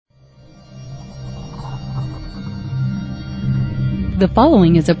The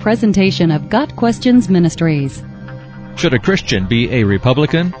following is a presentation of Got Questions Ministries. Should a Christian be a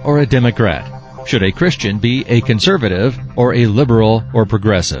Republican or a Democrat? Should a Christian be a conservative or a liberal or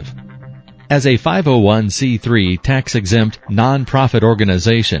progressive? As a 501c3 tax-exempt non-profit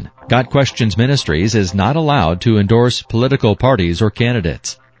organization, Got Questions Ministries is not allowed to endorse political parties or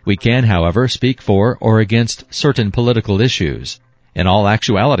candidates. We can, however, speak for or against certain political issues. In all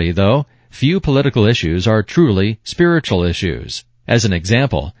actuality, though, few political issues are truly spiritual issues. As an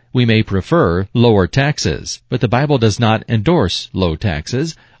example, we may prefer lower taxes, but the Bible does not endorse low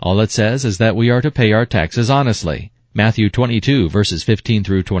taxes. All it says is that we are to pay our taxes honestly. Matthew 22, verses 15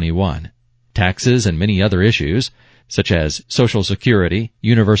 through 21. Taxes and many other issues, such as Social Security,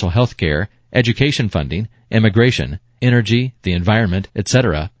 universal health care, education funding, immigration, energy, the environment,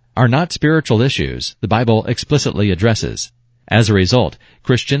 etc., are not spiritual issues the Bible explicitly addresses. As a result,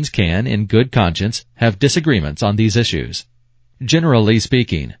 Christians can, in good conscience, have disagreements on these issues. Generally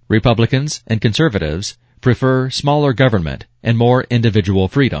speaking, Republicans and conservatives prefer smaller government and more individual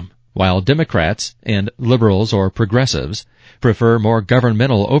freedom, while Democrats and liberals or progressives prefer more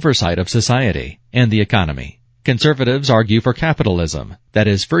governmental oversight of society and the economy. Conservatives argue for capitalism that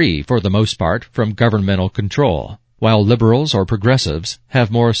is free, for the most part, from governmental control, while liberals or progressives have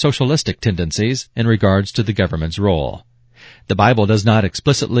more socialistic tendencies in regards to the government's role. The Bible does not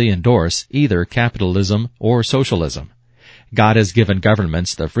explicitly endorse either capitalism or socialism. God has given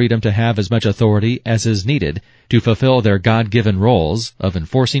governments the freedom to have as much authority as is needed to fulfill their God-given roles of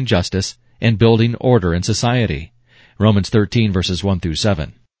enforcing justice and building order in society. Romans 13, verses 1 through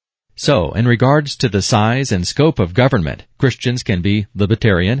 7. So, in regards to the size and scope of government, Christians can be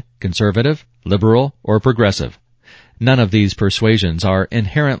libertarian, conservative, liberal, or progressive. None of these persuasions are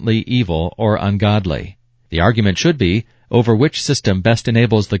inherently evil or ungodly. The argument should be over which system best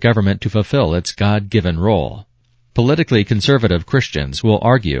enables the government to fulfill its God-given role. Politically conservative Christians will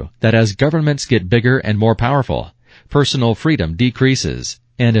argue that as governments get bigger and more powerful, personal freedom decreases,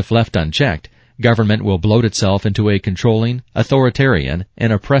 and if left unchecked, government will bloat itself into a controlling, authoritarian,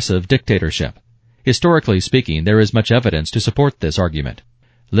 and oppressive dictatorship. Historically speaking, there is much evidence to support this argument.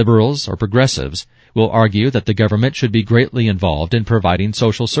 Liberals or progressives will argue that the government should be greatly involved in providing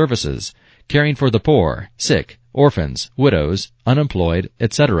social services, caring for the poor, sick, orphans, widows, unemployed,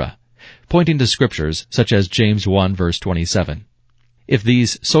 etc., pointing to scriptures such as James 1, verse 27. If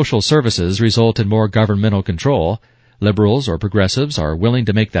these social services result in more governmental control, liberals or progressives are willing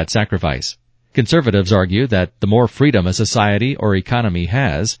to make that sacrifice. Conservatives argue that the more freedom a society or economy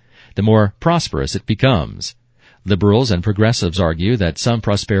has, the more prosperous it becomes. Liberals and progressives argue that some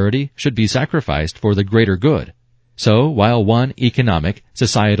prosperity should be sacrificed for the greater good. So, while one economic,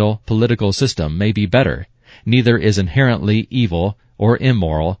 societal, political system may be better, neither is inherently evil or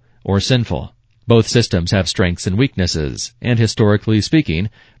immoral or sinful. Both systems have strengths and weaknesses, and historically speaking,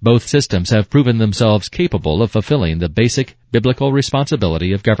 both systems have proven themselves capable of fulfilling the basic biblical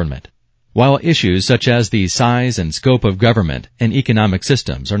responsibility of government. While issues such as the size and scope of government and economic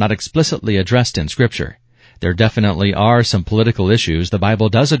systems are not explicitly addressed in Scripture, there definitely are some political issues the Bible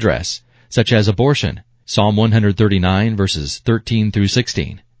does address, such as abortion, Psalm 139, verses 13 through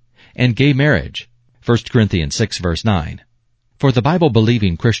 16, and gay marriage, 1 Corinthians 6, verse 9. For the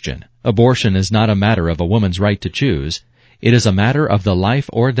Bible-believing Christian, abortion is not a matter of a woman's right to choose. It is a matter of the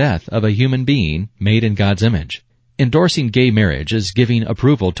life or death of a human being made in God's image. Endorsing gay marriage is giving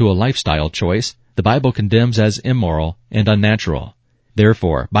approval to a lifestyle choice the Bible condemns as immoral and unnatural.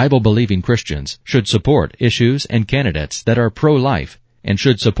 Therefore, Bible-believing Christians should support issues and candidates that are pro-life, and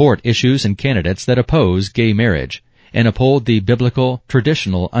should support issues and candidates that oppose gay marriage, and uphold the biblical,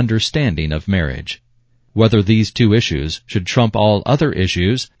 traditional understanding of marriage. Whether these two issues should trump all other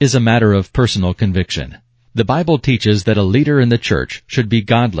issues is a matter of personal conviction. The Bible teaches that a leader in the church should be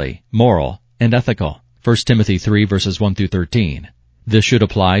godly, moral, and ethical. 1 Timothy 3, verses 1 through 13. This should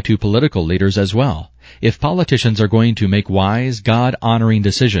apply to political leaders as well. If politicians are going to make wise, God-honoring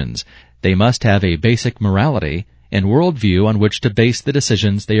decisions, they must have a basic morality and worldview on which to base the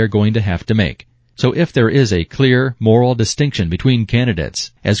decisions they are going to have to make. So if there is a clear moral distinction between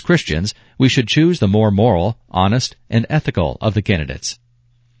candidates, as Christians, we should choose the more moral, honest, and ethical of the candidates.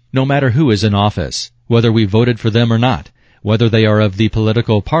 No matter who is in office, whether we voted for them or not, whether they are of the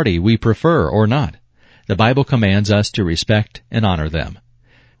political party we prefer or not, the Bible commands us to respect and honor them.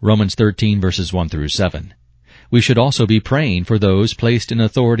 Romans 13, verses 1 through 7. We should also be praying for those placed in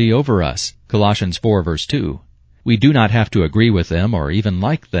authority over us. Colossians 4, verse 2. We do not have to agree with them or even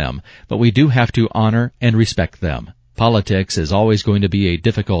like them, but we do have to honor and respect them. Politics is always going to be a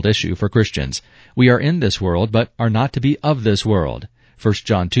difficult issue for Christians. We are in this world, but are not to be of this world. 1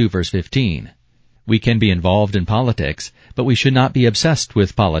 John 2, verse 15. We can be involved in politics, but we should not be obsessed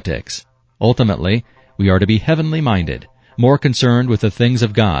with politics. Ultimately, we are to be heavenly minded, more concerned with the things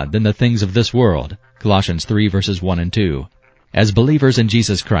of God than the things of this world. Colossians 3 verses 1 and 2. As believers in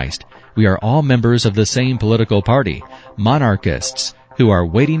Jesus Christ, we are all members of the same political party, monarchists, who are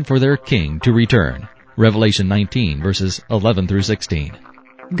waiting for their king to return. Revelation 19 verses 11 through 16.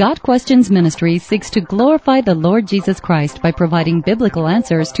 Got Questions Ministry seeks to glorify the Lord Jesus Christ by providing biblical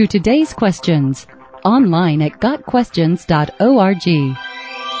answers to today's questions. Online at GotQuestions.org.